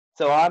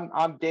So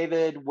I'm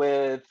David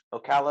with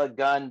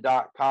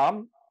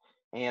OcalaGun.com,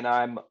 and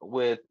I'm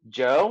with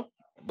Joe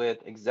with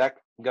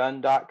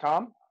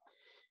ExecGun.com,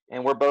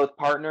 and we're both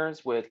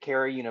partners with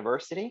Cary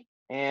University,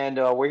 and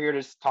we're here to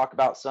just talk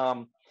about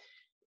some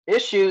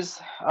issues,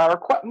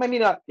 or maybe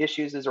not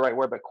issues is the right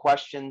word, but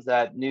questions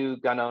that new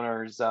gun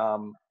owners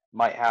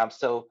might have.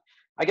 So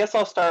I guess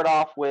I'll start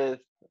off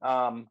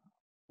um,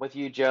 with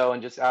you, Joe,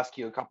 and just ask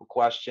you a couple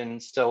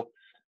questions. So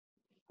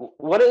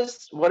what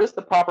is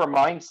the proper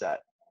mindset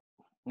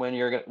when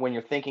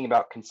you're thinking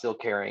about concealed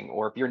carrying,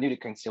 or if you're new to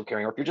concealed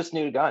carrying, or if you're just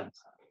new to guns?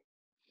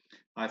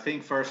 I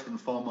think first and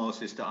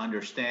foremost is to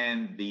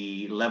understand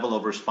the level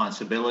of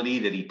responsibility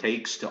that it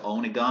takes to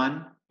own a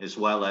gun, as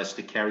well as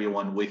to carry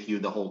one with you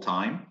the whole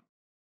time.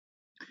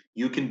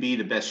 You can be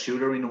the best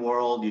shooter in the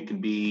world, you can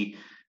be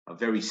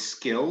very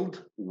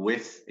skilled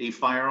with a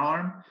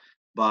firearm, Hmm.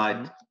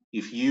 but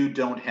if you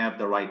don't have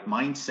the right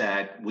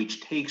mindset,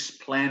 which takes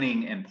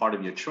planning and part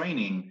of your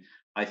training,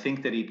 I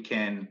think that it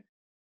can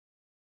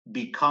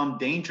become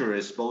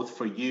dangerous both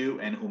for you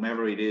and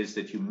whomever it is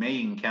that you may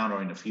encounter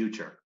in the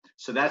future.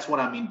 So that's what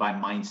I mean by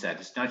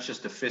mindset. It's not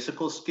just the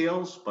physical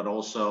skills, but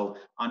also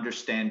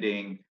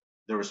understanding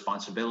the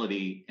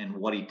responsibility and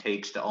what it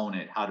takes to own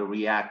it, how to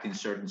react in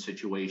certain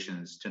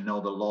situations, to know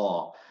the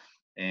law,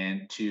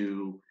 and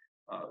to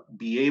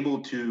be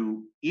able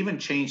to even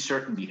change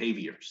certain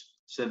behaviors.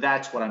 So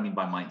that's what I mean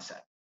by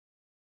mindset.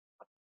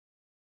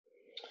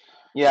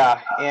 Yeah,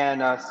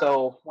 and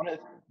so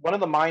one of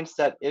the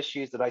mindset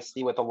issues that I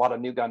see with a lot of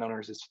new gun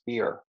owners is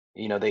fear.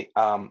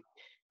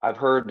 I've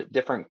heard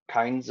different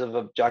kinds of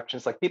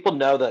objections. Like, people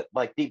know that,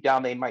 like, deep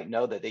down they might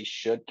know that they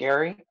should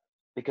carry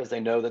because they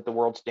know that the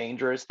world's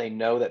dangerous. They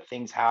know that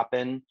things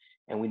happen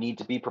and we need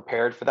to be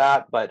prepared for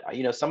that. But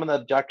some of the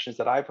objections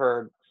that I've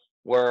heard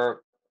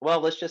were, well,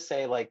 let's just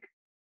say, like,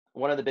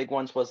 one of the big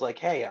ones was like,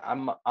 hey,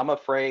 I'm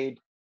afraid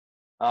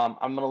I'm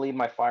going to leave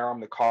my firearm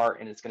in the car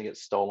and it's going to get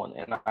stolen,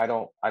 and I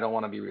don't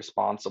want to be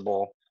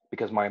responsible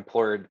because my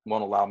employer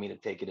won't allow me to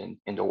take it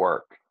into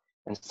work,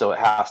 and so it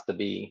has to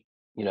be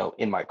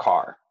in my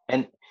car.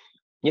 And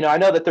I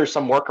know that there's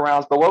some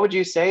workarounds, but what would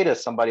you say to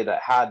somebody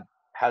that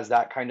has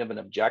that kind of an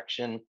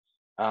objection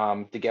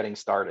to getting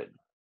started,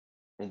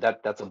 and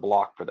that's a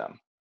block for them?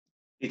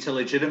 It's a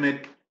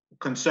legitimate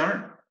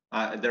concern.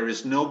 There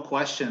is no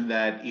question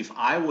that if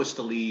I was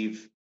to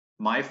leave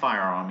my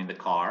firearm in the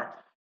car,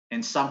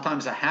 and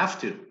sometimes I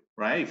have to,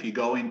 right? If you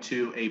go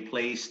into a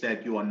place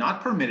that you are not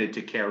permitted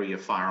to carry a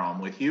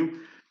firearm with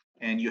you,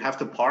 and you have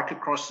to park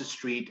across the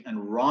street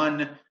and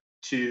run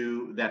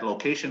to that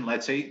location,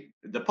 let's say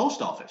the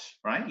post office,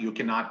 right? You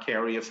cannot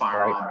carry a Right.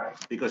 firearm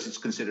because it's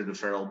considered a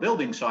federal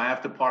building. So I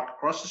have to park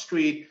across the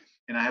street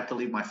and I have to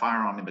leave my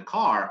firearm in the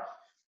car.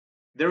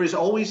 There is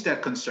always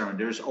that concern.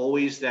 There's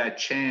always that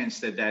chance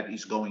that that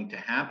is going to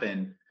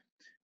happen.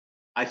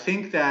 I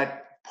think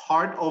that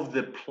part of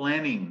the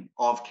planning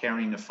of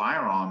carrying a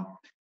firearm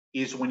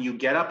is when you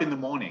get up in the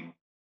morning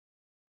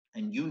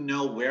and you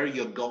know where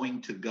you're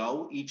going to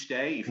go each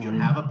day. If you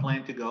have a Hmm.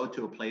 plan to go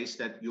to a place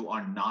that you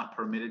are not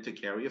permitted to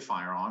carry a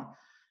firearm,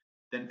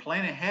 then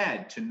plan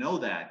ahead to know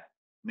that.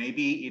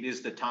 Maybe it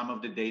is the time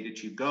of the day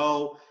that you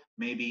go.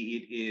 Maybe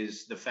it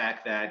is the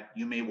fact that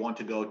you may want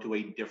to go to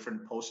a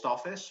different post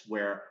office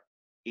where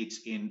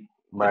it's in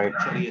Right.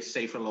 potentially a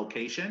safer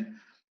location.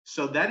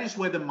 So that is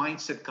where the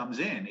mindset comes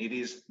in. It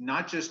is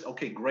not just,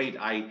 okay, great,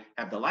 I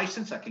have the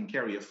license, I can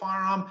carry a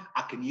firearm,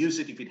 I can use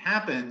it if it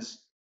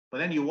happens. But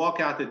then you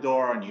walk out the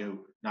door and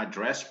you not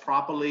dressed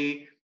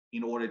properly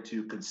in order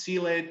to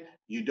conceal it.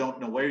 You don't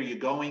know where you're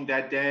going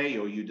that day,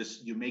 or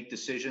you make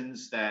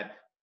decisions that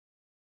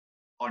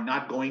are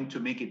not going to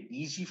make it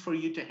easy for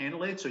you to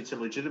handle it. So it's a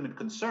legitimate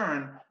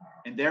concern,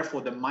 and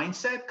therefore the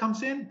mindset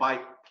comes in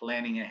by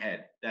planning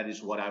ahead. That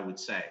is what I would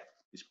say: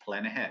 is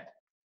plan ahead.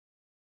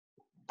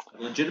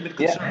 A legitimate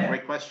concern. Yeah.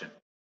 Great question.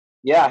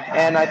 Yeah,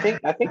 and I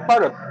think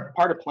part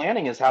of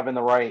planning is having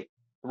the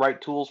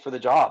right tools for the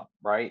job,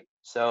 right?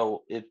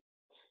 So if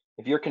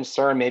you're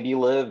concerned, maybe you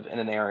live in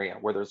an area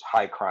where there's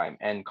high crime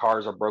and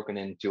cars are broken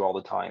into all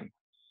the time.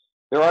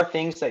 There are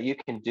things that you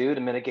can do to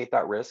mitigate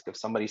that risk of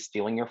somebody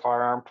stealing your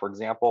firearm. For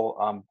example,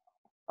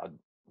 uh,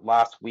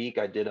 last week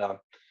I did a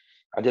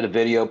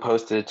video,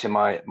 posted it to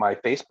my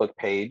Facebook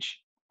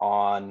page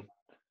on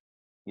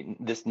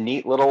this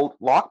neat little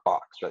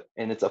lockbox, right?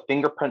 And it's a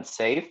fingerprint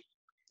safe.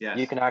 You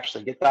Yes. can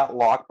actually get that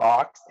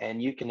lockbox,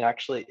 and you can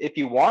actually, if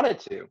you wanted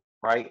to,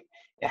 right?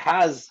 It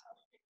has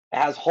it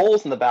has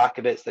holes in the back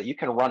of it so that you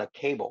can run a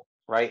cable,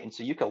 right? And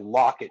so you can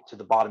lock it to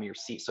the bottom of your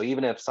seat. So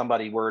even if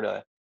somebody were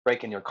to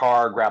break in your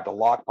car, grab the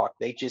lockbox,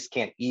 they just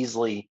can't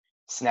easily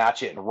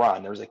snatch it and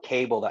run. There's a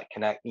cable that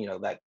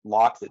that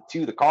locks it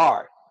to the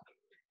car.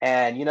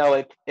 And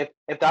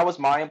if that was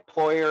my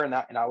employer, and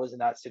I was in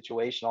that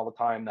situation all the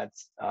time,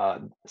 that's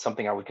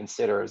something I would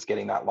consider, is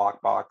getting that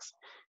lockbox,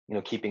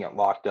 keeping it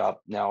locked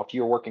up. Now, if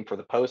you're working for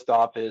the post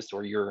office,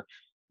 or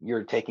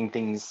you're taking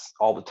things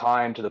all the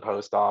time to the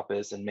post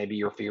office, and maybe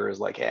your fear is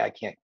like, hey, I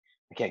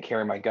can't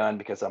carry my gun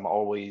because I'm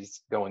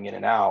always going in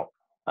and out.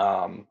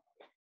 Um,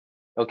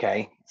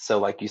 Okay, so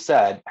like you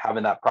said,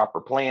 having that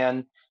proper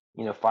plan,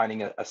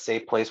 finding a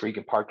safe place where you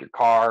can park your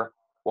car,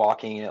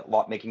 walking it,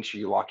 making sure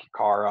you lock your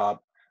car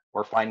up,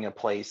 or finding a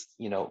place,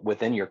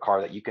 within your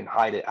car that you can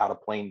hide it out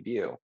of plain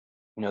view.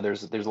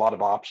 There's a lot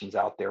of options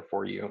out there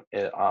for you,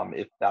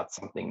 if that's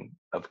something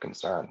of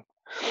concern.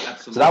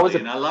 So that was Absolutely, a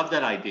and I love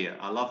that idea.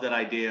 I love that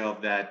idea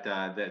of that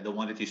the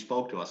one that you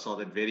spoke to. I saw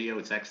that video.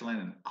 It's excellent,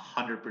 and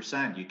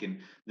 100%. You can.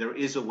 There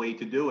is a way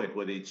to do it.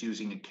 Whether it's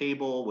using a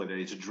cable, whether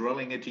it's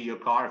drilling it to your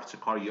car, if it's a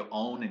car you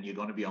own and you're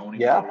going to be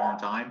owning for yeah, a long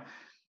time.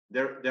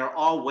 There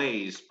are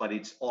ways, but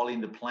it's all in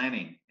the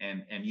planning.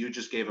 And you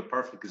just gave a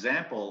perfect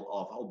example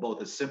of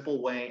both a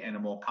simple way and a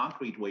more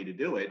concrete way to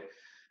do it.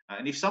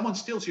 And if someone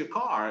steals your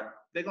car,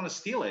 they're going to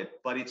steal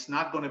it, but it's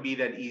not going to be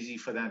that easy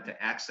for them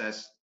to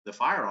access the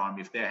firearm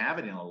if they have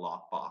it in a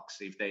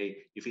lockbox, if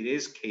it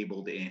is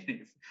cabled in.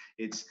 If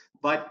it's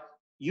but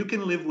you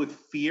can live with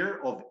fear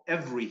of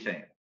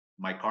everything.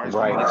 My car is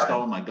going to right, get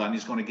stolen. My gun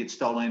is going to get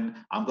stolen.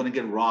 I'm going to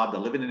get robbed.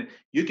 I'm living in it.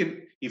 You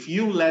can, if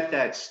you let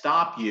that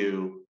stop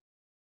you,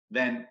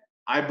 then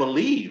I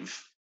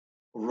believe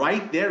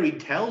right there he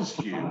tells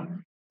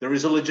you there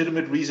is a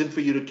legitimate reason for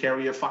you to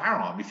carry a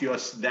firearm. If you're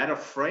that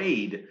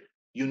afraid,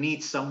 you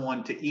need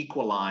someone to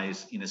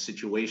equalize in a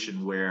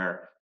situation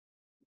where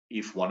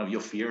if one of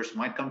your fears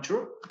might come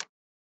true.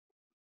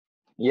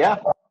 yeah,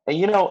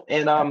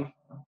 and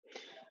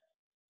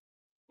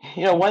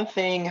one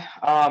thing,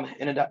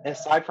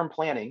 aside from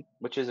planning,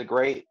 which is a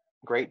great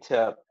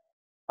tip,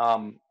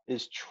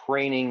 is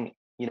training,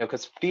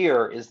 because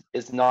fear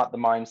is not the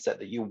mindset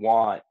that you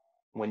want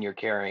when you're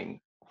carrying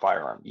a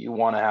firearm. You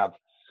want to have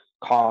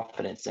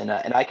confidence, and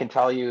I can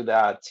tell you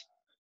that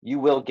you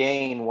will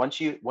gain once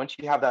you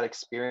have that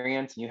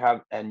experience,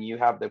 and you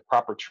have the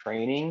proper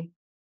training.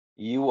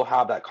 You will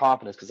have that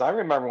confidence, because I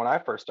remember when I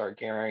first started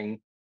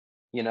carrying,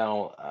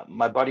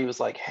 my buddy was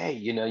like, "Hey,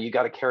 you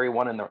got to carry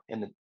one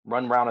in the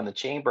run around in the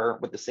chamber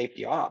with the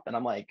safety off," and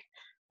I'm like,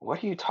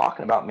 "What are you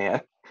talking about,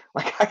 man?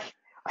 Like,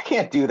 I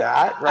can't do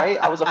that, right?"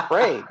 I was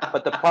afraid,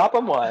 but the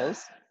problem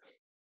was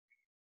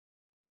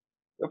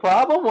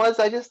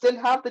I just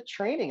didn't have the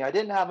training. I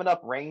didn't have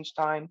enough range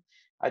time.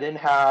 I didn't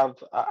have,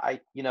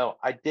 I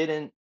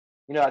didn't,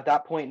 at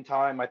that point in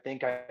time, I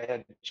think I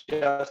had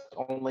just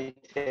only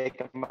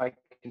taken my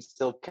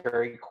concealed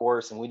carry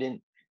course, and we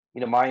didn't,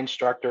 my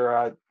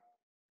instructor,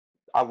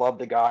 I love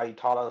the guy. He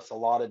taught us a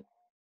lot of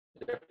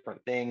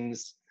different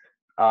things.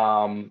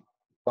 Um,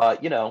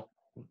 but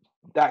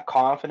that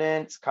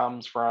confidence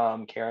comes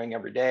from carrying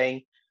every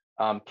day,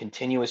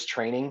 continuous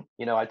training.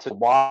 I took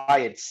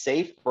why it's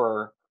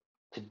safer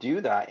to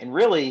do that. And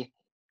really,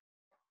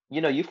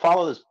 you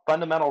follow those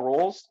fundamental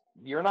rules,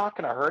 you're not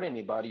going to hurt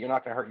anybody. You're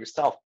not going to hurt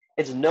yourself.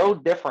 It's no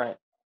different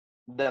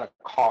than a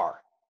car,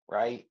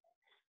 right?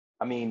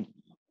 I mean,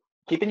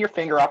 keeping your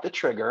finger off the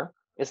trigger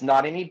is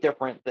not any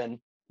different than,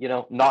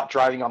 not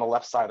driving on the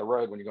left side of the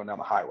road when you're going down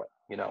the highway.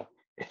 You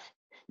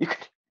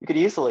could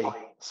easily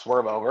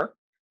swerve over,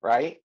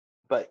 right?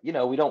 But we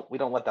don't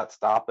let that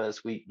stop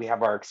us. We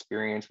have our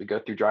experience. We go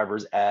through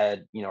driver's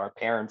ed. Our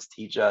parents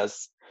teach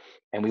us,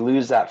 and we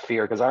lose that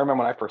fear. Because I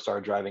remember when I first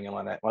started driving, and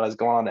when I was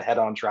going on the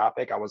head-on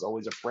traffic, I was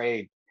always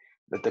afraid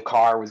that the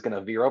car was going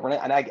to veer over,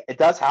 it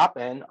does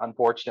happen,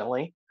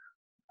 unfortunately.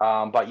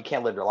 But you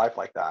can't live your life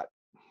like that.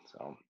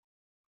 So,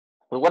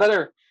 but what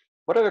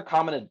other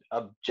common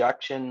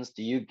objections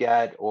do you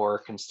get, or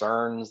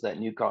concerns that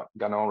new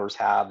gun owners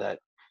have, that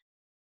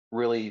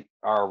really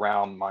are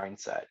around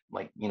mindset?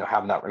 Like,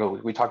 having that,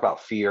 we talked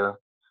about fear,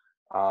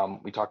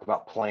 we talked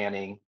about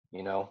planning,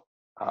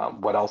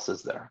 what else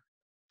is there?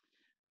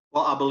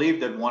 Well, I believe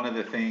that one of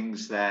the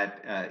things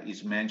that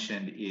is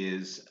mentioned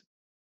is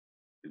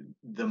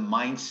the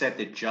mindset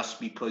that just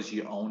because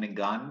you own a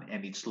gun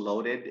and it's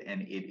loaded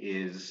and it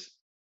is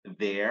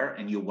there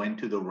and you went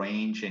to the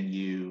range and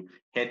you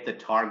hit the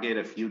target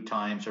a few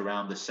times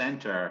around the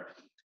center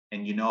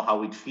and you know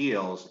how it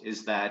feels,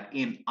 is that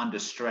in under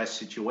stress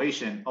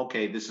situation,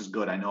 okay, this is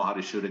good, I know how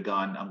to shoot a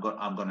gun, I'm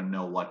going to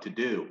know what to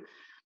do.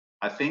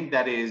 I think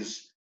that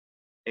is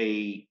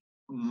a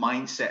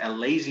mindset, a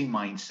lazy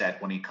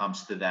mindset when it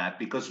comes to that,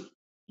 because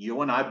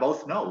you and I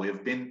both know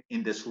we've been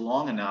in this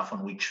long enough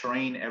and we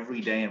train every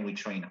day and we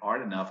train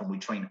hard enough and we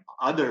train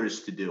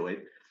others to do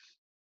it,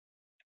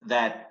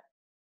 that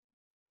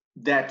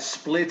that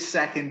split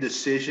second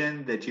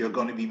decision that you're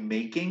going to be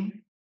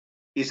making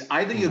is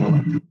either you're Hmm.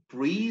 going to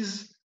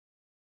freeze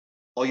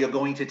or you're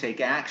going to take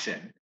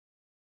action.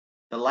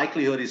 The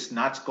likelihood is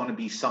not going to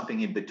be something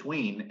in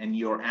between, and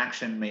your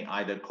action may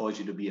either cause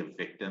you to be a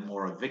victim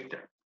or a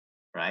victor,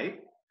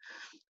 right?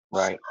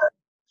 Right.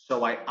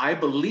 So I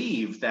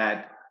believe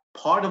that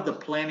part of the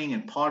planning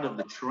and part of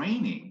the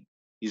training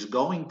is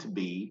going to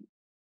be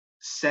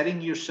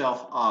setting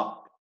yourself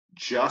up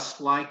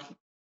just like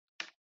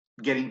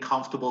getting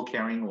comfortable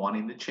carrying one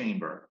in the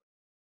chamber.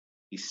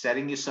 Is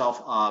setting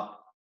yourself up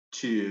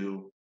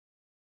to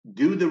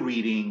do the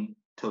reading,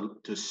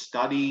 to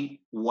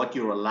study what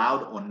you're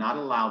allowed or not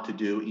allowed to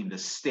do in the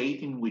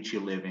state in which you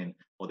live in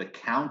or the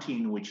county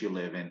in which you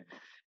live in.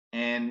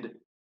 And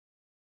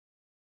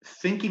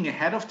thinking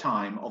ahead of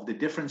time of the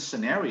different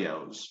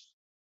scenarios,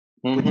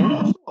 which are Mm-hmm.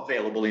 also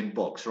available in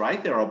books,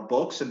 right? There are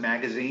books and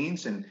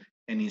magazines and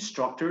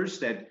instructors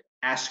that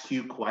ask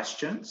you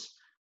questions,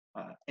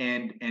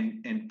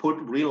 and put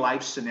real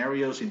life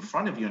scenarios in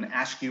front of you and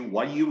ask you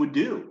what you would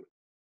do.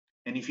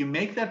 And if you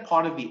make that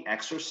part of the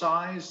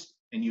exercise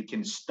and you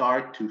can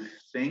start to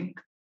think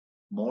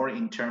more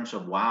in terms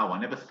of, wow, I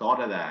never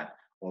thought of that,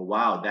 or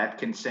wow, that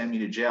can send me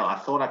to jail. I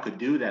thought I could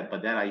do that,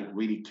 but that I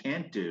really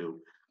can't do.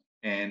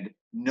 And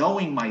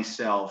knowing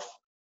myself,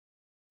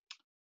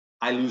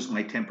 I lose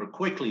my temper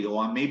quickly,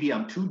 or maybe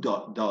I'm too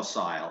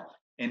docile.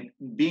 And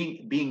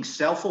being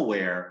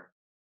self-aware,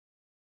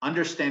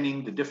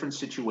 understanding the different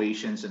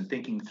situations and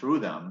thinking through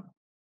them,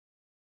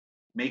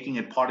 making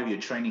it part of your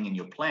training and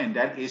your plan,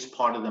 that is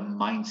part of the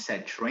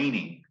mindset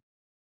training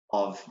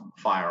of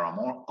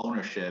firearm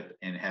ownership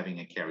and having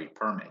a carry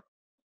permit.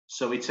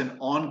 So it's an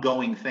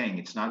ongoing thing.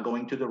 It's not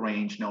going to the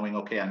range knowing,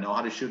 okay, I know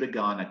how to shoot a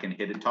gun, I can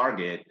hit a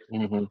target,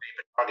 Mm-hmm.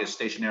 target,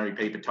 stationary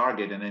paper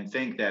target, and then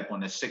think that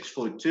when a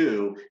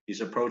 6'2" is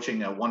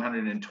approaching a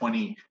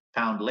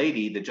 120-pound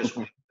lady that just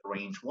went to the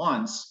range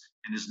once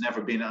and has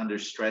never been under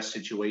stress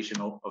situation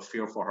or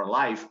fear for her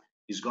life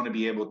is going to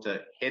be able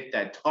to hit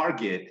that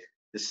target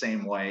the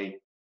same way.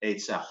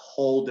 It's a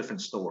whole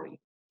different story.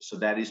 So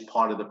that is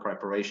part of the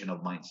preparation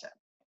of mindset.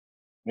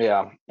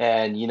 Yeah.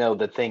 And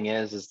the thing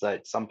is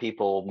that some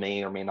people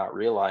may or may not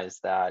realize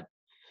that,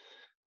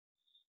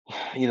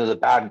 the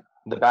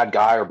bad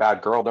guy or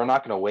bad girl, they're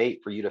not going to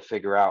wait for you to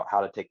figure out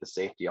how to take the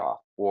safety off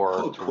or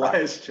No to wrap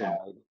question. the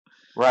slide,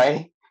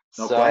 right?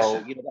 No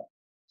question.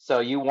 So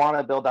you want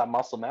to build that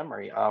muscle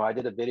memory. I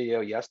did a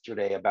video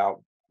yesterday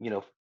about,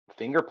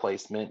 finger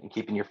placement and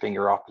keeping your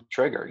finger off the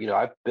trigger.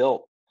 I've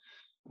built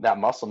that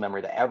muscle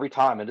memory that every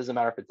time, it doesn't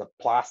matter if it's a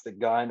plastic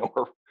gun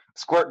or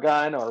squirt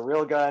gun or a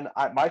real gun,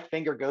 my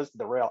finger goes to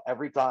the rail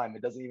every time.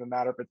 It doesn't even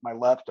matter if it's my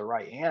left or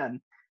right hand,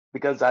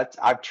 because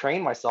I've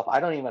trained myself. I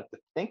don't even have to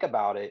think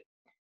about it.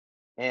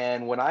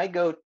 And when I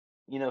go,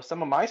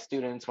 some of my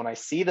students, when I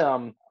see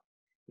them,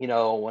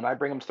 when I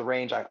bring them to the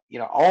range, I,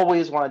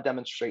 always want to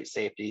demonstrate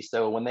safety.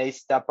 So when they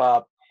step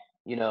up,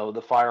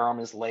 the firearm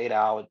is laid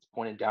out, it's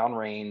pointed down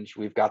range.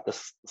 We've got the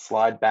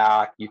slide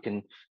back. You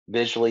can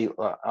visually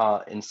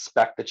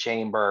inspect the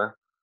chamber.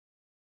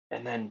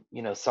 And then,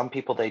 some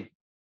people, maybe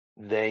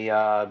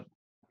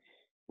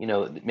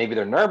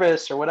they're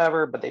nervous or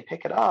whatever, but they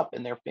pick it up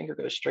and their finger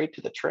goes straight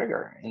to the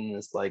trigger. And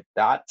it's like,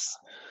 that's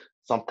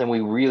something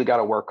we really got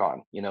to work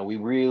on. We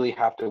really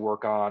have to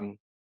work on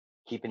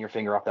keeping your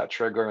finger off that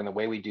trigger. And the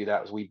way we do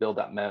that is we build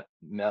that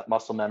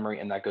muscle memory,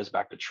 and that goes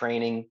back to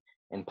training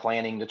and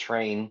planning to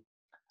train.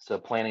 So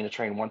planning to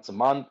train once a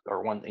month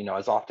or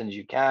as often as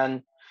you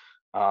can.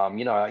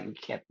 You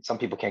can't. Some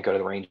people can't go to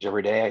the range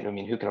every day. I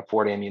mean, who can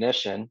afford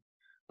ammunition?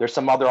 There's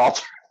some other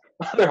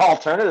other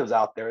alternatives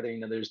out there.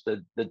 There's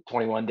the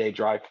 21-day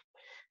dry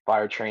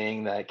fire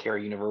training that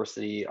Carey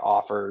University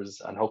offers,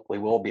 and hopefully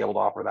we'll be able to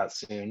offer that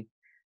soon.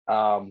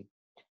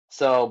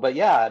 But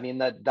yeah, I mean,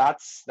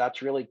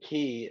 that's really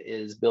key,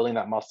 is building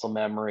that muscle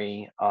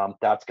memory.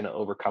 That's going to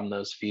overcome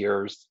those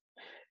fears.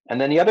 And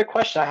then the other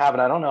question I have,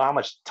 and I don't know how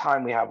much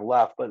time we have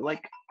left, but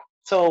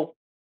so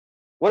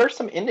what are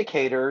some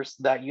indicators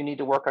that you need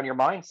to work on your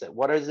mindset?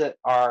 What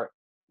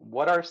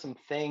are some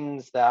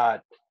things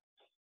that,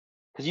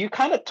 because you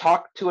kind of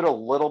talked to it a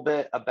little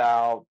bit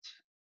about,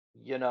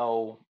 you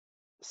know,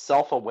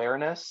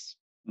 self-awareness.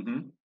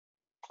 Hmm.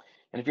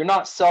 And if you're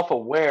not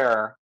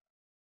self-aware,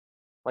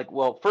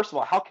 well, first of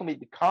all, how can we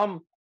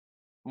become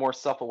more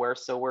self-aware,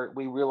 so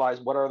we realize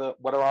what are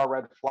our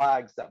red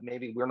flags that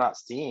maybe we're not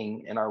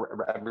seeing in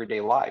our everyday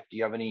life? Do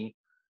you have any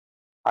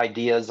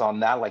ideas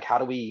on that? Like, how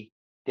do we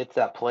get to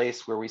that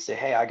place where we say,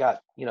 hey, I got,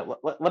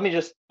 let me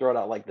just throw it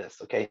out like this.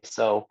 Okay,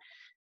 so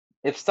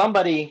if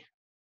somebody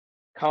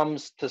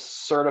comes to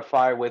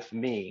certify with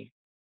me,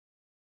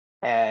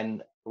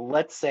 and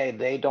let's say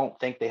they don't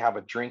think they have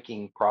a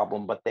drinking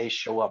problem, but they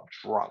show up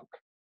drunk,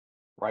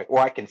 right? Or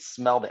I can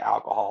smell the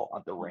alcohol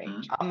at the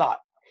range. Hmm. I'm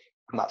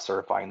not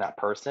certifying that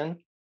person.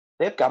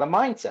 They've got a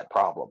mindset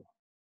problem,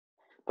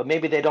 but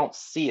maybe they don't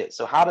see it.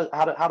 So how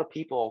do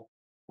people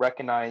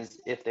recognize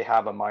if they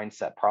have a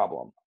mindset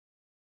problem?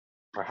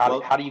 Or how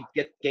Well, do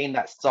you gain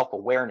that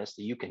self-awareness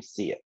so you can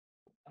see it?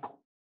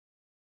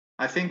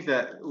 I think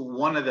that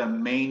one of the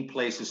main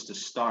places to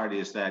start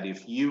is that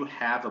if you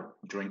have a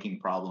drinking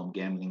problem,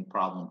 gambling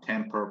problem,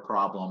 temper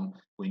problem,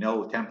 we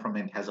know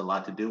temperament has a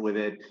lot to do with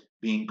it.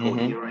 Being Hmm.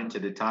 coherent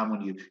at a time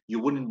when you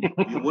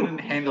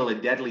wouldn't handle a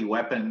deadly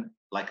weapon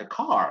like a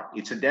car.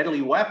 It's a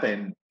deadly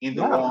weapon in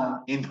the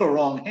Yeah.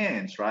 wrong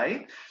hands,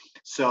 right?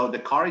 So the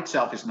car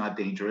itself is not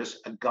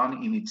dangerous. A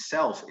gun in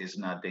itself is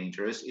not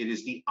dangerous. It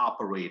is the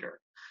operator.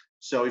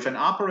 So if an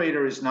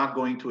operator is not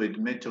going to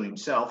admit to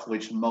himself,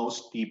 which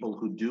most people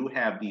who do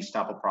have these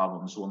type of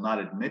problems will not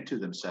admit to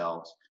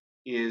themselves,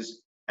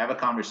 is have a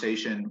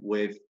conversation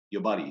with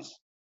your buddies,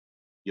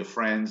 your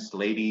friends,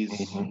 ladies,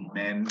 Hmm.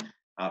 men,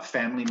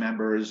 family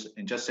members,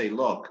 and just say,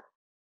 look,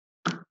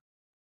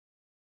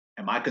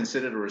 am I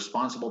considered a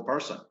responsible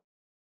person?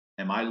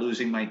 Am I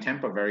losing my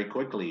temper very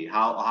quickly?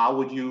 How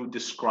would you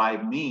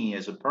describe me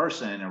as a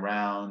person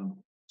around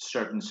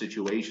certain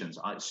situations,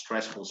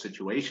 stressful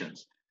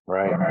situations?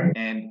 Right.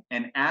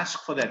 And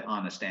ask for that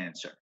honest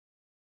answer.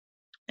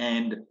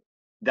 And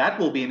that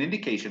will be an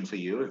indication for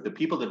you. If the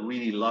people that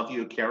really love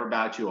you, care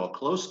about you, are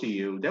close to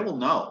you, they will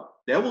know.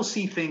 They will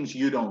see things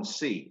you don't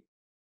see.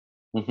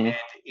 Hmm. And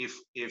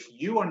if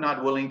you are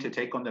not willing to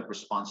take on that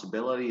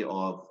responsibility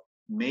of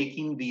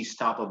making these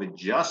type of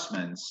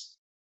adjustments,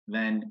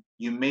 then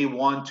you may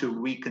want to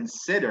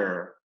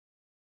reconsider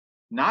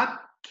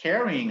not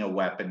carrying a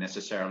weapon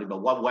necessarily,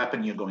 but what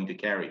weapon you're going to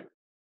carry.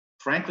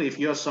 Frankly, if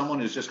you're someone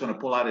who's just going to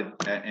pull out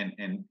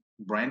and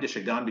brandish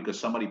a gun because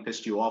somebody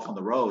pissed you off on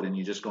the road and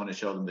you're just going to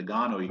show them the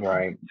gun, or you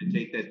Right.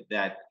 take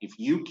that if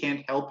you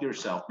can't help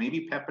yourself,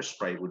 maybe pepper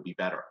spray would be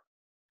better.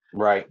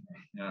 Right.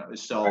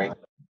 So, Right.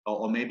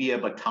 or maybe a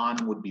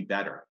baton would be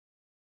better.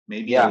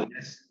 Maybe a Yeah.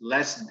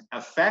 less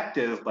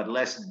effective but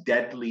less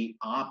deadly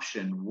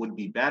option would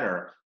be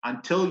better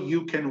until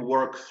you can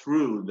work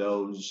through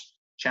those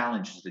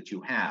challenges that you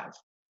have.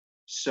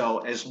 So,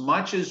 as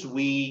much as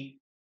we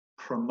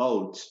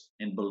promote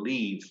and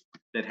believe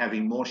that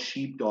having more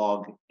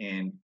sheepdog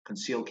and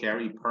concealed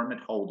carry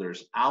permit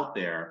holders out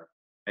there,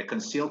 a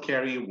concealed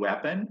carry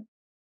weapon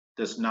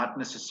does not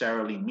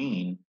necessarily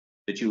mean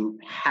that you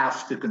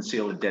have to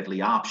conceal a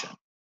deadly option.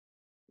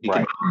 It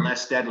can Right. be a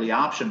less deadly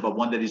option, but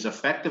one that is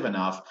effective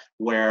enough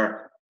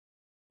where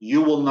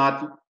you will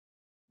not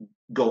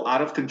go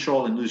out of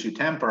control and lose your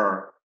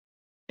temper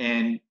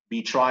and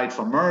be tried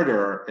for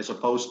murder as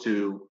opposed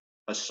to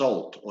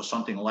assault or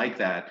something like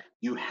that.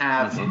 Hmm.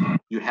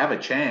 You have a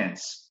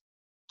chance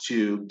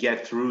to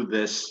get through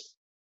this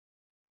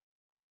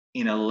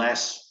in a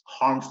less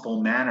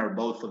harmful manner,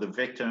 both for the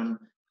victim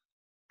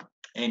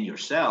and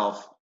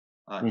yourself,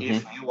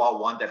 if Hmm. you are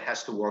one that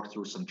has to work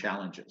through some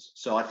challenges.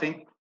 So I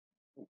think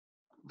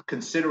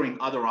considering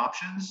other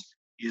options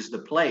is the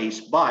place,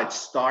 but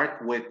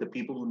start with the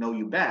people who know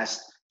you best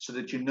so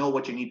that you know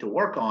what you need to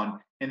work on,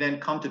 and then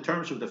come to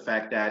terms with the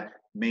fact that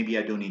maybe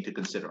I do need to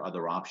consider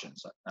other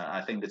options.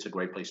 I think that's a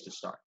great place to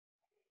start.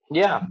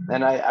 Yeah.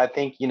 And I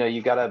think,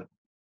 you got to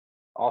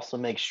also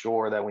make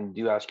sure that when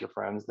you do ask your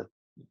friends that,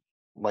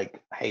 like,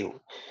 hey,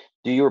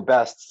 do your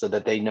best so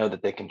that they know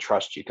that they can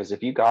trust you. Because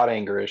if you got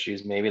anger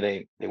issues, maybe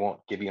they won't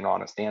give you an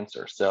honest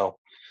answer. So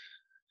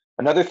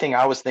another thing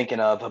I was thinking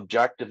of,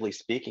 objectively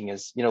speaking,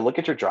 is look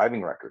at your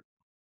driving record.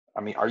 I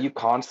mean, are you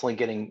constantly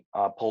getting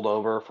pulled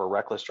over for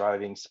reckless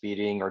driving,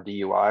 speeding, or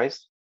DUIs?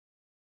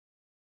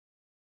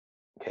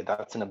 Okay,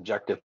 that's an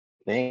objective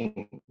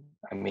thing.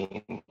 I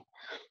mean,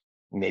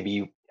 maybe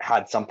you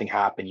had something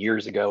happen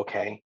years ago,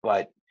 okay,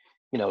 but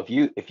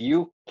if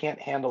you can't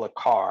handle a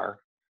car,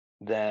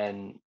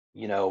 then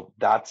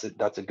that's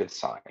a good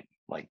sign.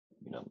 Like,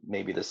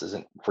 maybe this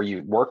isn't for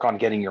you. Work on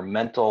getting your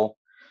mental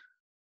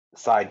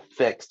side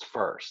fixed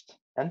first,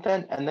 and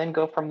then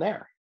go from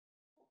there.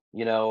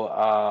 You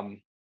know,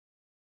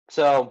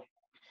 so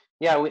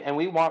yeah,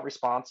 we want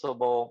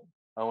responsible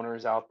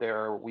owners out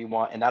there.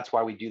 And that's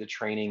why we do the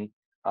training.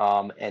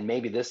 And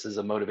maybe this is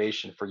a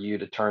motivation for you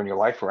to turn your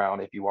life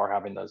around if you are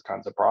having those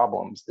kinds of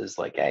problems. Is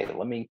like, hey,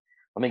 let me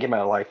get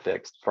my life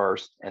fixed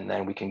first, and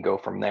then we can go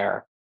from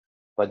there.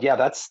 But yeah,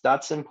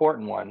 that's an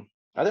important one.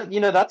 That's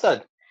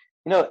a,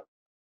 you know,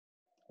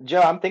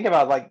 Joe. I'm thinking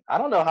about, like, I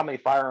don't know how many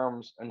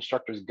firearms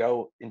instructors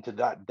go into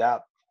that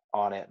depth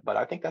on it, but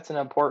I think that's an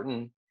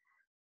important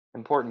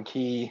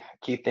key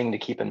thing to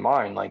keep in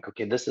mind. Like,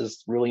 okay, this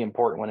is really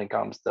important when it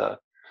comes to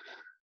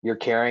your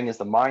caring, is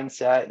the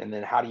mindset, and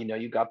then how do you know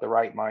you got the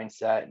right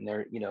mindset? And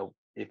there,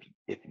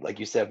 if like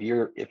you said,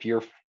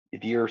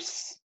 if your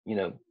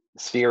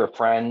sphere of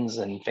friends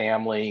and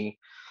family,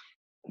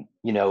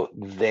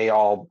 they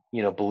all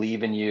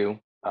believe in you,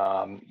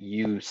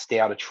 you stay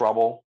out of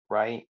trouble,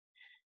 right?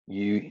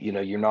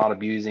 You're not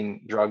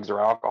abusing drugs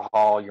or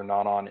alcohol, you're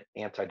not on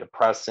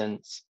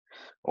antidepressants,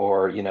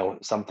 or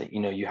something,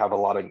 you have a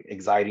lot of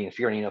anxiety and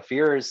fear. And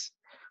fear is,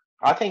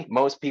 I think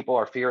most people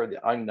are fear of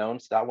the unknown,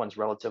 so that one's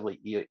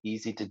relatively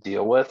easy to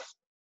deal with.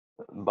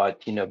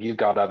 But if you've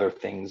got other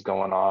things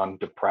going on,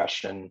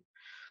 depression,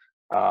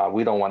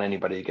 we don't want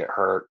anybody to get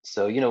hurt.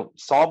 So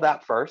solve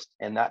that first,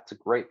 and that's a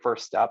great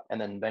first step,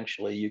 and then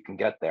eventually you can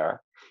get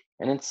there.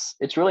 And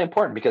it's really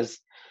important because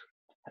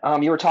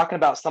you were talking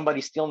about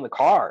somebody stealing the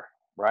car,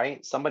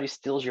 right? Somebody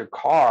steals your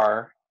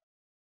car,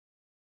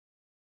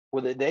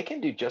 well, they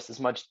can do just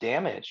as much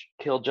damage,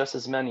 kill just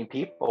as many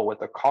people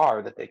with a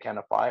car that they can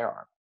a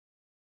firearm.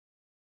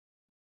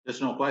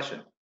 There's no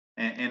question.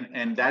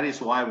 And that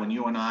is why when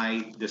you and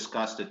I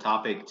discussed the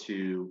topic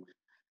to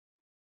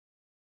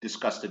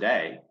discuss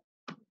today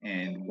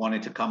and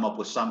wanted to come up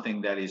with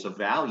something that is of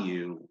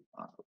value,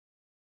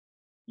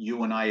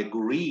 you and I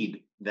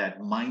agreed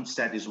that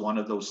mindset is one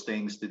of those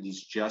things that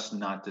is just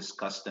not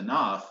discussed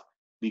enough,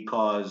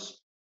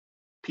 because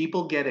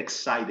people get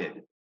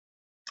excited,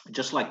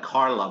 just like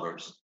car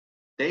lovers.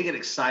 They get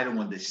excited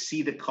when they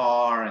see the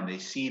car and they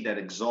see that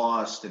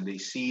exhaust and they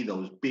see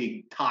those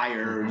big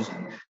tires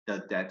Hmm.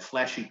 and that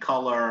flashy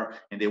color,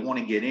 and they want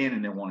to get in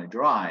and they want to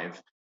drive.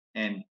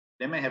 And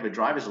They may have a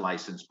driver's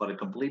license, but a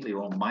completely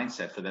wrong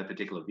mindset for that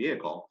particular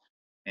vehicle.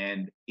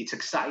 And it's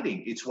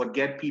exciting. It's what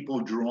get people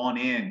drawn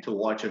in to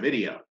watch a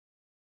video.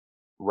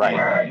 Right.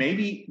 And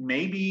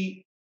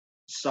maybe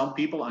some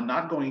people are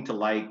not going to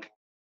like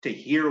to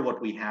hear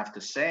what we have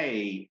to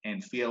say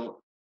and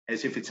feel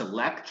as if it's a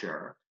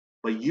lecture.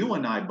 But you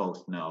and I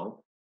both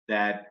know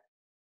that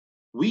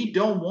we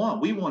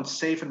want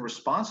safe and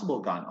responsible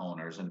gun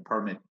owners and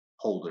permit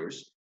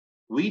holders.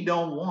 We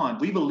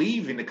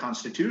believe in the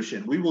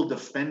Constitution. We will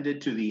defend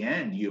it to the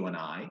end, you and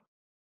I.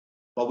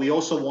 But we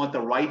also want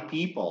the right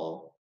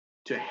people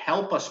to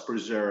help us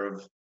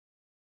preserve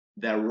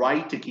the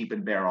right to keep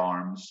and bear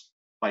arms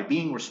by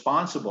being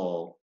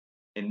responsible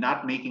and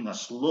not making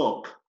us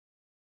look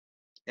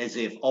as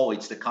if, oh,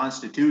 it's the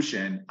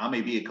Constitution. I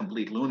may be a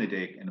complete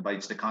lunatic, but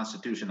it's the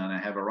Constitution and I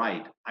have a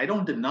right. I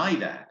don't deny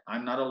that.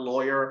 I'm not a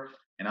lawyer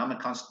and I'm a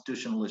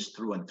constitutionalist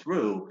through and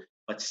through,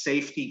 but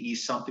safety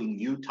is something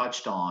you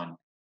touched on,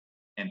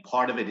 and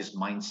part of it is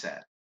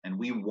mindset. And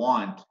we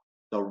want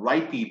the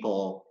right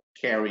people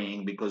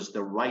carrying, because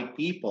the right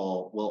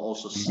people will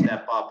also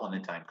step up when the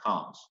time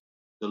comes.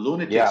 The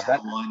lunatics are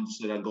the ones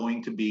that are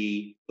going to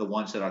be the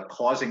ones that are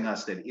causing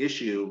us that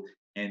issue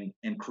and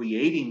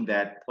creating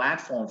that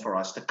platform for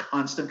us to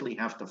constantly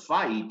have to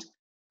fight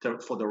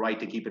for the right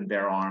to keep and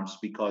bear arms,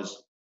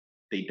 because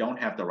they don't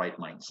have the right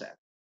mindset.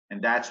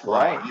 And that's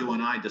why you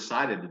and I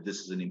decided that this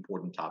is an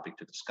important topic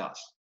to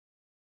discuss.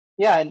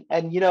 Yeah,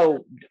 and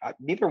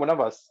neither one of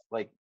us,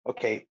 like,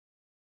 okay,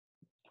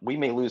 we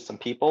may lose some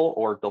people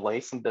or delay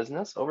some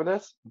business over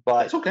this,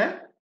 but that's okay.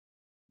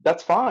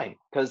 That's fine,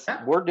 because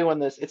we're doing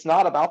this. It's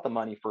not about the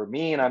money for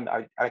me, and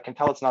I can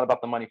tell it's not about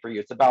the money for you.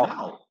 It's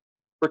about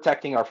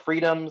protecting our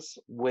freedoms,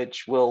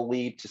 which will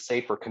lead to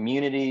safer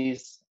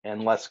communities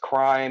and less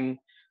crime.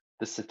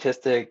 The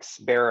statistics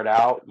bear it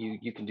out.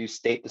 You can do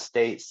state to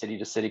state, city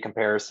to city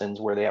comparisons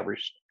where they have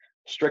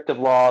restrictive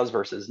laws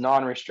versus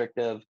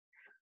non-restrictive.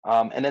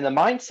 And then the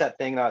mindset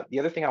thing, the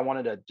other thing I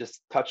wanted to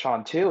just touch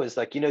on too is,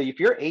 like, if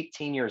you're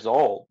 18 years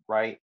old,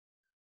 right?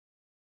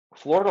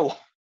 Florida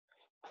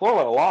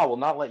law will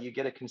not let you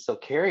get a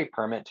concealed carry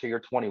permit till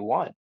you're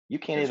 21. You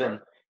can't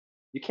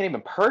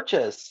even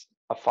purchase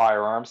a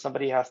firearm.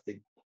 Somebody has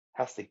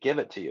to give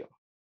it to you,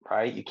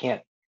 right? You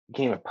can't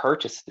even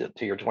purchase it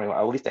till you're 21.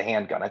 At least a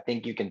handgun. I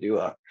think you can do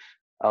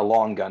a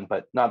long gun,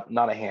 but not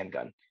a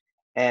handgun.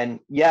 And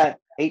yet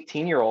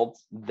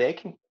 18-year-olds, they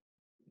can.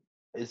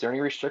 Is there any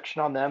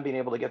restriction on them being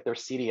able to get their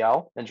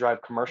CDL and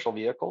drive commercial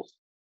vehicles?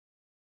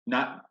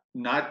 Not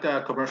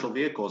commercial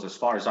vehicles, as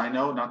far as I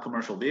know, not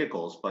commercial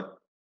vehicles, but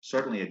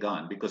certainly a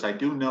gun, because I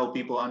do know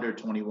people under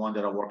 21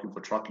 that are working for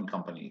trucking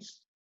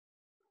companies.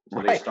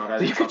 So they start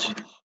as a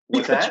trucker.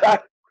 What's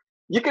that?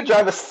 You could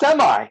drive a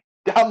semi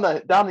down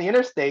the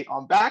interstate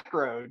on back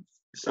roads.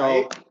 So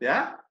right?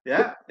 yeah,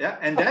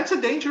 and that's a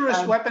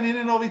dangerous weapon in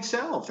and of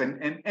itself.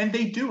 And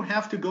they do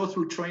have to go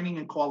through training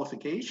and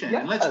qualification. Yes.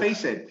 And let's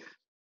face it,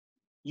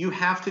 you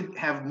have to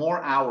have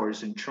more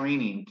hours in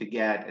training to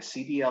get a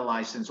CDL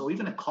license, or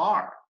even a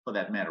car for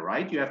that matter,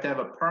 right? You have to have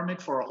a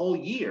permit for a whole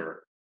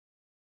year.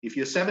 If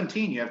you're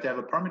 17, you have to have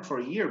a permit for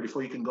a year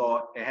before you can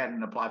go ahead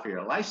and apply for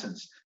your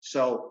license.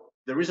 So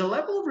there is a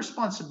level of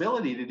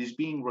responsibility that is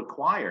being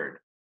required,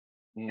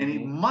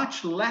 and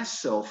much less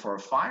so for a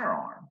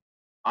firearm,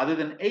 other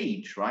than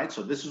age, right?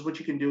 So this is what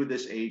you can do at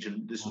this age,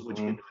 and this is what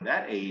you can do at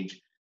that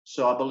age.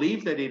 So I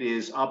believe that it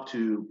is up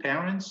to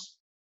parents,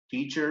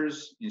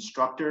 teachers,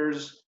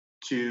 instructors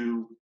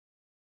to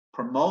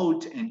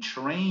promote and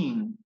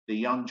train the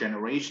young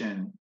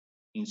generation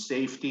in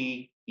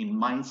safety, in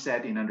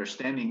mindset, in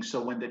understanding.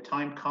 So when the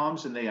time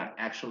comes and they are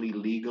actually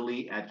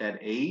legally at that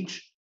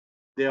age,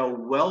 they are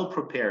well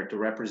prepared to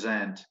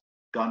represent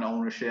gun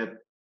ownership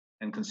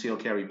and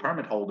concealed carry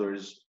permit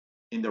holders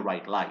in the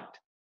right light.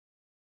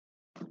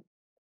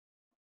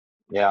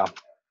 Yeah,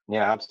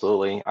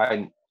 absolutely.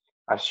 I'm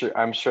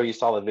sure you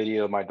saw the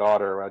video of my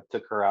daughter. I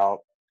took her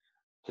out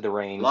to the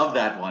range. Love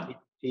that one.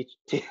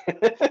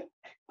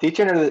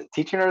 Teaching her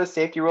the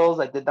safety rules.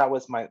 I did that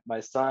with my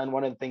son.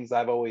 One of the things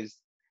I've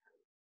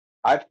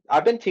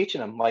been teaching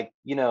them, like,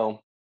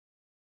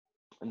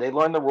 they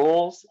learn the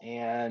rules,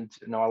 and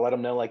I let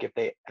them know, like, if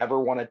they ever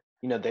want to,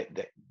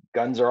 the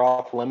guns are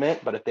off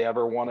limit, but if they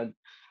ever want to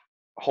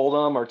hold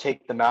them or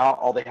take them out,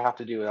 all they have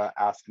to do is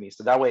ask me.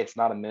 So that way it's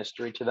not a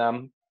mystery to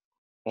them.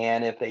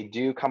 And if they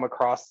do come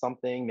across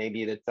something,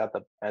 maybe it's at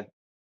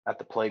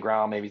the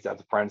playground, maybe it's at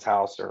the friend's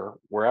house or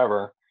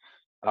wherever,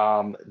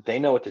 they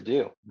know what to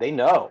do. They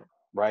know,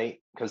 right?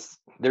 Because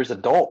there's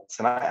adults,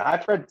 and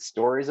I've read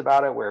stories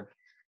about it where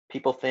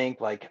people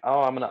think, like,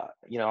 oh, I'm gonna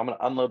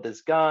unload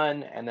this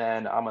gun and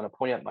then I'm gonna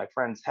point it at my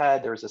friend's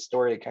head. There's a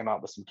story that came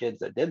out with some kids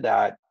that did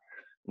that,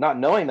 not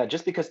knowing that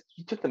just because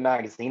you took the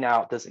magazine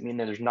out doesn't mean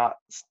that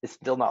it's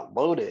still not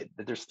loaded,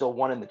 that there's still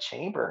one in the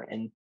chamber,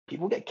 and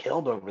people get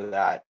killed over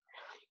that.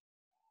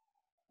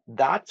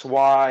 That's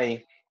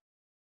why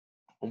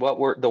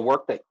the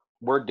work that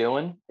we're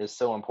doing is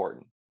so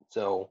important.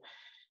 So,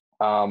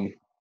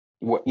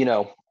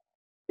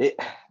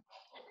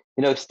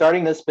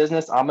 starting this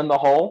business, I'm in the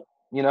hole.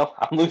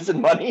 I'm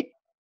losing money.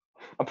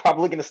 I'm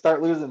probably going to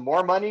start losing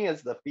more money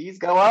as the fees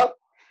go up.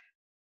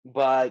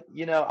 But,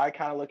 I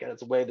kind of look at it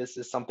as a way this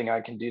is something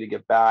I can do to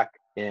give back.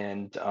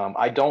 And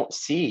I don't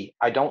see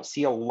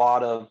a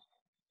lot of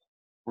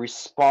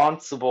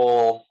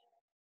responsible,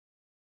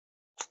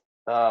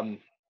 um,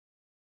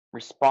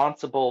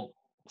 responsible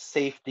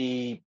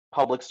safety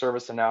public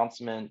service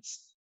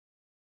announcements,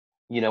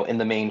 in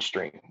the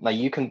mainstream. Like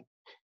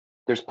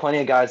there's plenty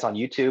of guys on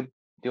YouTube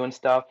doing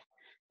stuff.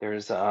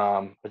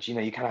 But you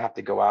kind of have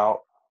to go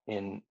out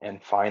and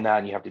find that,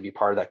 and you have to be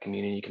part of that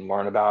community. You can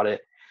learn about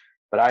it.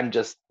 But I'm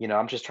just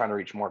trying to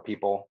reach more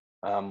people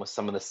with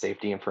some of the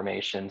safety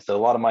information. So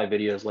a lot of my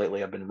videos lately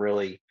have been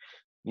really,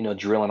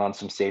 drilling on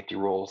some safety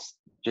rules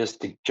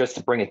just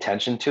to bring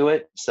attention to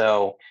it.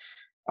 So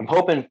I'm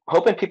hoping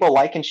people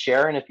like and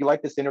share. And if you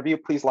like this interview,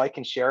 please like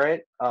and share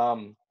it.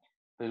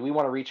 Because we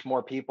want to reach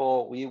more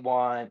people. We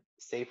want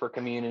safer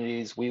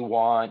communities. We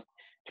want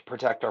to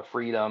protect our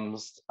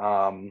freedoms.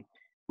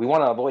 We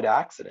want to avoid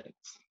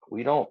accidents.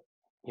 We don't,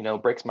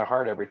 it breaks my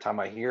heart every time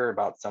I hear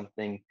about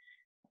something,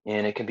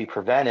 and it can be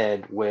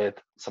prevented with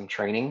some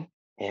training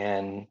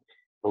and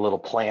a little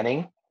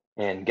planning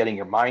and getting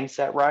your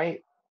mindset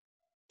right.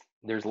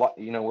 There's a lot,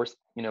 you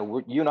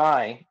and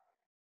I,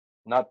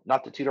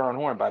 not to toot our own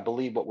horn, but I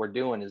believe what we're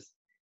doing is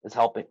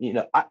helping.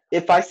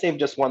 If I save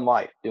just one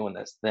life doing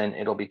this, then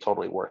it'll be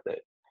totally worth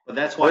it. But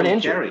that's Or why an we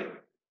injury. carry.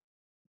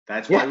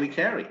 That's why Yeah, we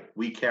carry.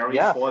 We carry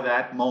yeah. for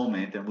that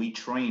moment, and we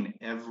train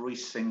every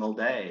single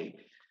day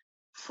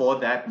for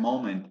that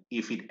moment,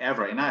 if it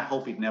ever, and I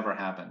hope it never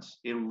happens.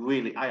 It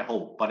really, I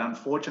hope. But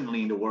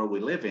unfortunately, in the world we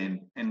live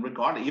in, and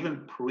regardless,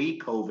 even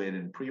pre-COVID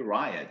and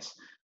pre-riots,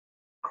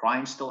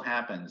 crime still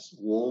happens.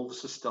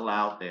 Wolves are still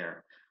out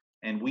there.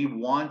 And we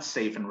want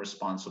safe and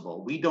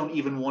responsible. We don't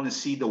even want to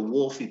see the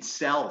wolf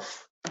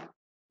itself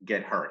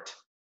get hurt.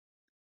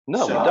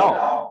 No, we don't.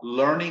 So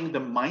learning the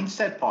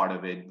mindset part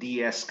of it,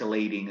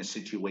 de-escalating a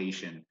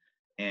situation,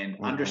 and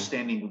Hmm.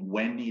 understanding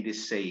when it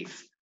is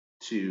safe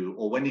to,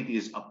 or when it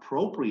is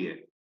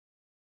appropriate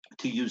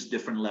to use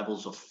different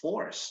levels of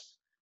force.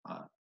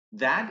 Uh,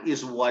 that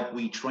is what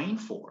we train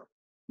for,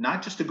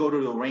 not just to go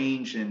to the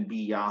range and be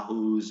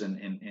yahoos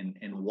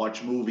and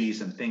watch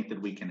movies and think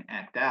that we can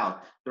act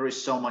out. There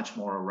is so much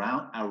more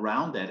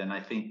around that, and I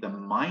think the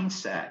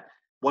mindset.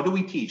 What do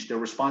we teach? The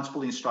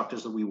responsible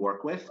instructors that we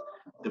work with,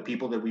 the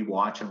people that we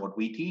watch, and what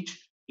we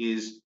teach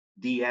is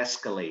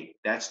de-escalate.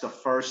 That's the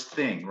first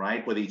thing,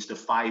 right? Whether it's the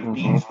five Hmm.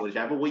 Ds,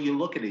 whatever way you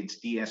look at it, it's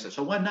de-escalate.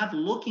 So we're not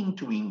looking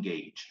to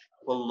engage,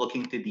 we're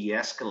looking to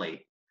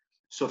de-escalate.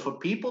 So for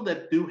people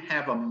that do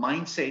have a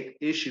mindset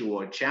issue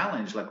or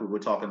challenge, like we were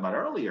talking about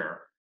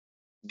earlier,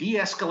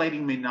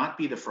 de-escalating may not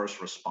be the first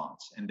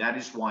response. And that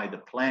is why the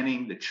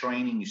planning, the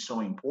training is so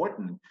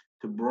important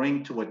to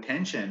bring to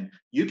attention.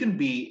 You can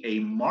be a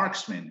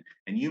marksman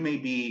and you may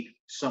be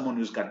someone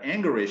who's got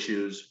anger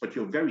issues, but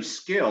you're very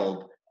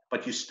skilled,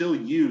 but you still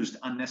used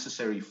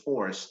unnecessary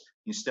force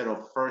instead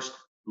of first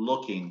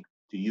looking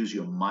to use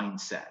your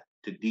mindset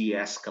to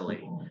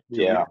de-escalate, to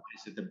Yeah,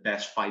 realize that the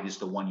best fight is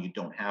the one you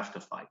don't have to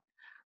fight.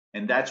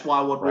 And that's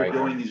why what we're right.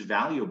 doing is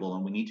valuable,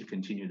 and we need to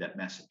continue that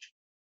message.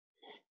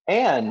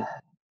 And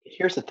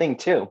here's the thing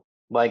too.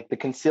 Like the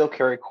concealed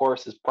carry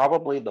course is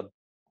probably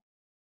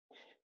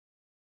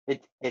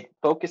it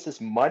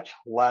focuses much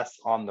less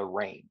on the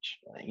range.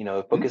 It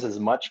Mhm. focuses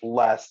much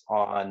less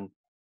on,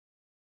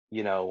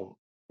 you know,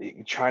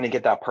 trying to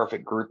get that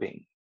perfect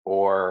grouping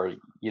or,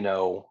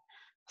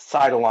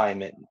 side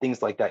alignment,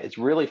 things like that. It's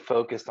really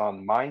focused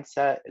on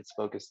mindset. It's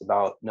focused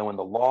about knowing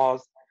the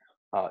laws,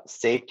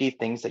 safety,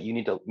 things that you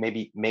need to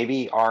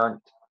maybe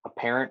aren't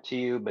apparent to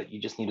you, but you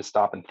just need to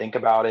stop and think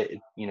about it.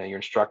 Your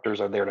instructors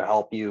are there to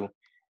help you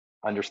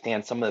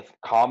understand some of the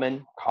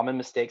common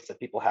mistakes that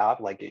people have.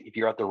 Like if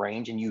you're at the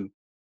range and you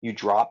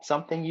drop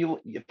something,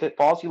 if it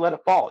falls, you let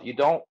it fall. You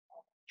don't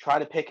try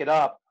to pick it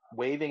up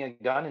waving a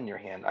gun in your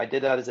hand. I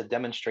did that as a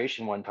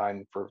demonstration one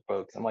time for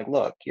folks. I'm like,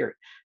 look here,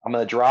 I'm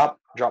gonna drop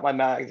my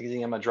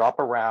magazine, I'm gonna drop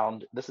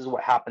around. This is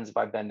what happens if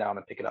I bend down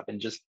and pick it up. And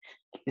just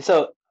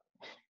so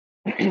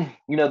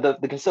the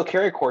concealed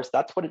carry course,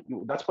 that's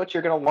what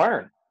you're gonna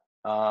learn.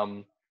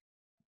 um,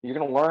 you're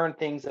going to learn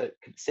things that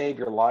could save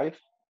your life,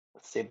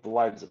 save the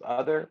lives of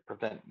other,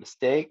 prevent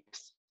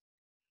mistakes.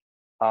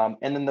 And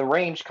then the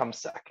range comes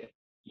second,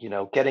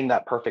 getting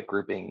that perfect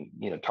grouping,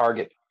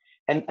 target.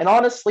 And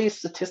honestly,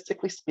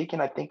 statistically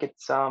speaking, I think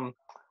it's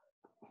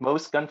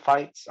most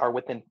gunfights are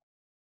within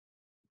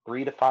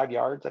 3 to 5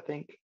 yards, I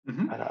think.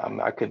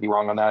 Mhm. I could be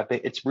wrong on that. I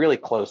think it's really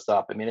close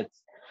up. I mean,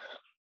 it's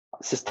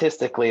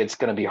statistically, it's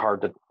going to be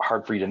hard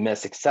for you to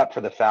miss, except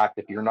for the fact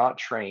if you're not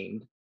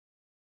trained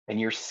and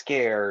you're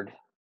scared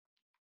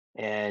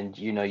and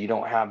you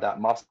don't have that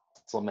muscle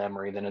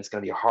memory, then it's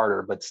going to be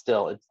harder. But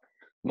still, it's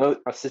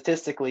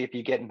statistically, if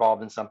you get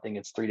involved in something,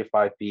 it's 3 to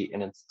 5 feet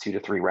and it's 2 to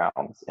 3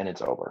 rounds and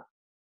it's over.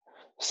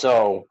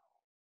 So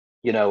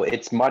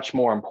it's much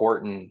more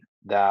important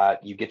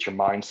that you get your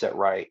mindset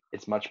right.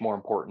 It's much more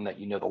important that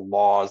you know the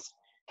laws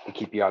to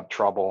keep you out of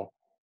trouble.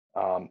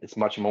 It's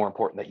much more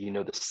important that you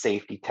know the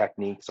safety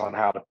techniques on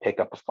how to pick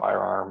up a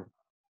firearm,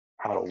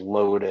 how to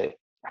load it,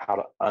 how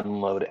to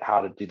unload it,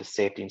 how to do the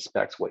safety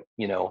inspects,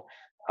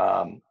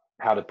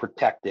 how to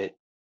protect it.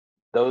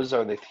 Those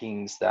are the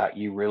things that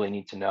you really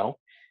need to know.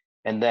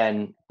 And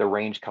then the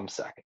range comes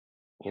second.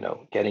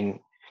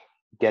 Getting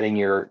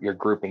your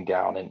grouping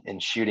down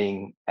and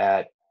shooting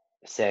at,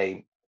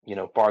 say,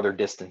 farther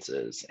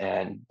distances,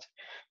 and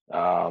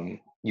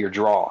your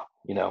draw.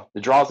 The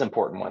draw is an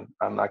important one.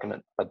 I'm not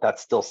gonna, but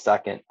that's still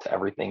second to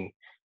everything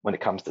when it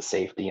comes to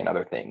safety and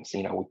other things.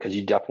 Because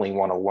you definitely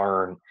want to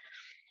learn.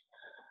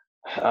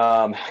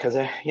 Because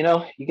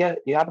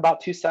you have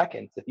about 2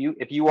 seconds.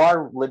 If you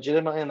are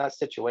legitimately in that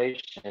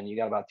situation, you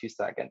got about 2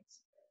 seconds.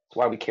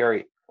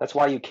 That's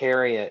why you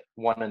carry it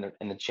one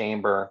in the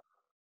chamber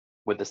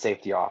with the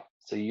safety off,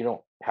 so you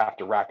don't have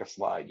to rack a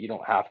slide. You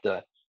don't have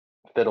to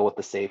fiddle with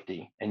the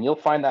safety, and you'll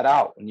find that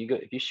out when you go.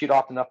 If you shoot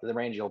often enough to the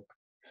range, you'll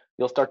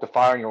start to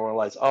fire and you'll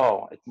realize,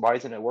 oh, why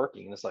isn't it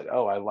working? And it's like,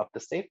 oh, I left the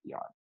safety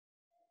on.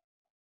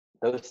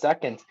 Those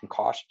seconds can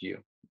cost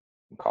you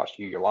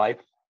your life,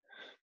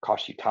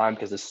 cost you time,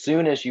 because as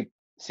soon as you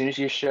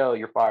show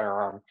your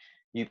firearm,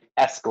 you've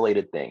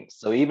escalated things.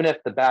 So even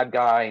if the bad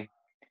guy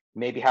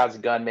maybe has a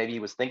gun, maybe he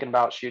was thinking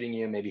about shooting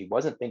you, maybe he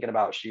wasn't thinking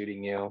about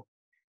shooting you.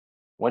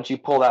 Once you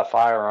pull that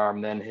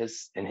firearm, then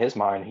in his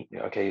mind,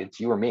 okay, it's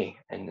you or me,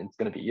 and it's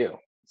going to be you.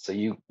 So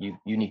you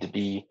need to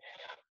be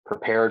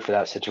prepared for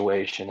that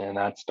situation, and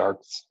that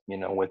starts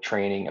with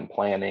training and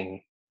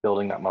planning,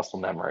 building that muscle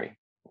memory.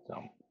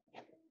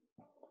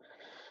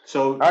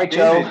 So all right,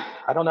 David, Joe,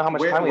 I don't know how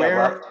much time we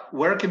have left.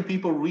 Where can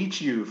people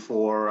reach you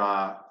for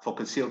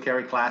concealed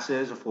carry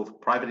classes or for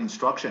private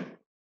instruction?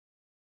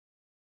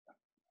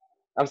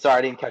 I'm sorry,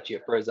 I didn't catch you.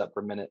 It froze up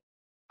for a minute.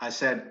 I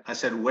said,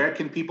 where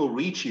can people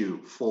reach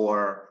you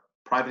for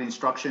private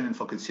instruction and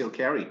for concealed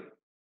carry?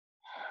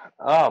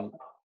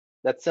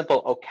 That's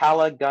simple.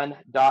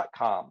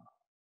 OcalaGun.com.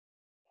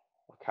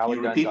 Can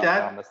you repeat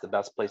that? That's the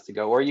best place to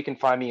go. Or you can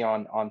find me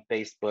on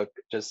Facebook.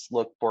 Just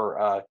look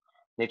for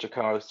Nature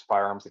Coast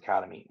Firearms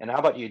Academy. And how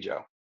about you,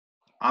 Joe?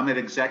 I'm an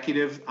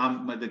executive.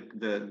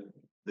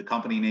 The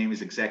company name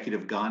is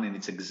Executive Gun, and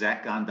it's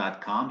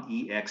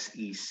execgun.com,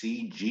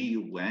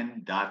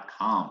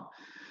 EXECGUN.com.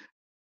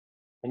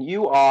 And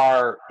you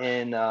are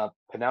in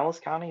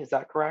Pinellas County, is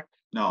that correct?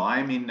 No,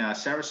 I'm in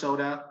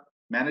Sarasota,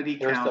 Manatee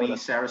County,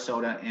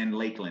 Sarasota, and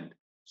Lakeland.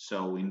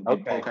 So in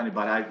Polk County,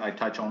 but I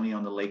touch only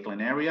on the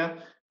Lakeland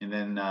area, and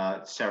then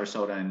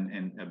Sarasota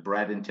and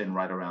Bradenton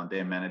right around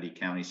there, Manatee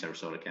County,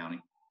 Sarasota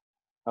County.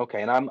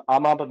 Okay, and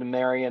I'm up in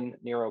Marion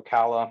near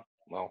Ocala.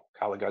 Well,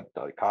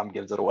 OcalaGun.com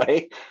gives it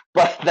away,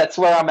 but that's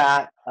where I'm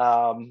at.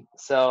 And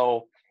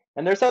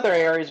there's other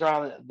areas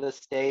around the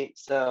state.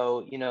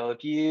 So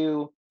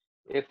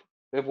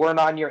if we're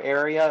not in your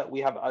area,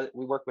 we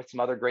work with some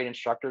other great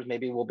instructors.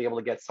 Maybe we'll be able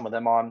to get some of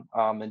them on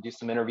and do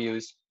some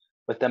interviews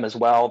with them as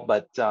well.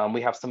 But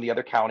we have some of the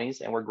other counties,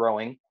 and we're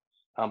growing.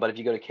 But if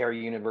you go to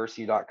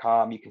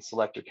carryuniversity.com, you can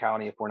select your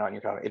county if we're not in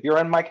your county. If you're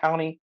in my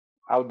county,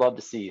 I would love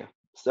to see you.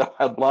 So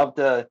I'd love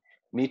to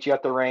meet you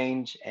at the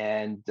range,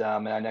 and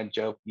I know,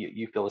 Joe,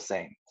 you feel the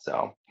same.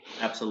 So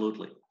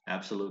absolutely.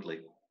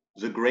 It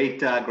was a great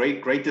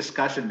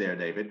discussion there,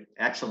 David.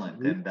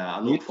 Excellent, and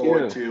I look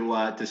forward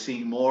to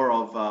seeing more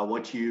of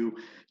what you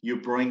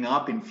bring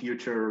up in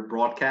future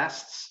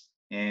broadcasts.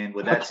 And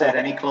with that said,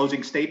 any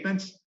closing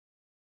statements?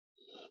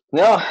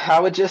 No, I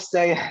would just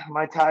say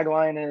my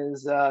tagline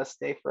is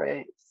stay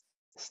free,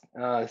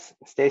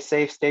 stay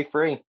safe, stay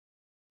free.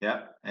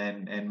 Yeah,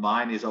 and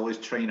mine is always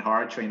train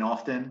hard, train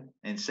often,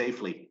 and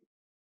safely.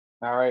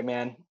 All right,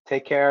 man.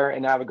 Take care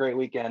and have a great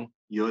weekend.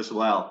 You as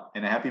well.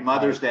 And a happy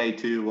Mother's Day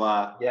to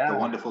the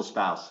wonderful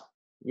spouse.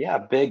 Yeah,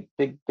 big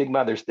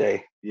Mother's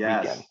Day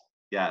weekend.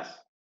 Yes.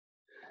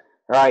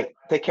 All right.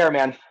 Take care,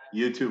 man.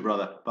 You too,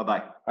 brother.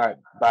 Bye-bye. All right.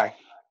 Bye.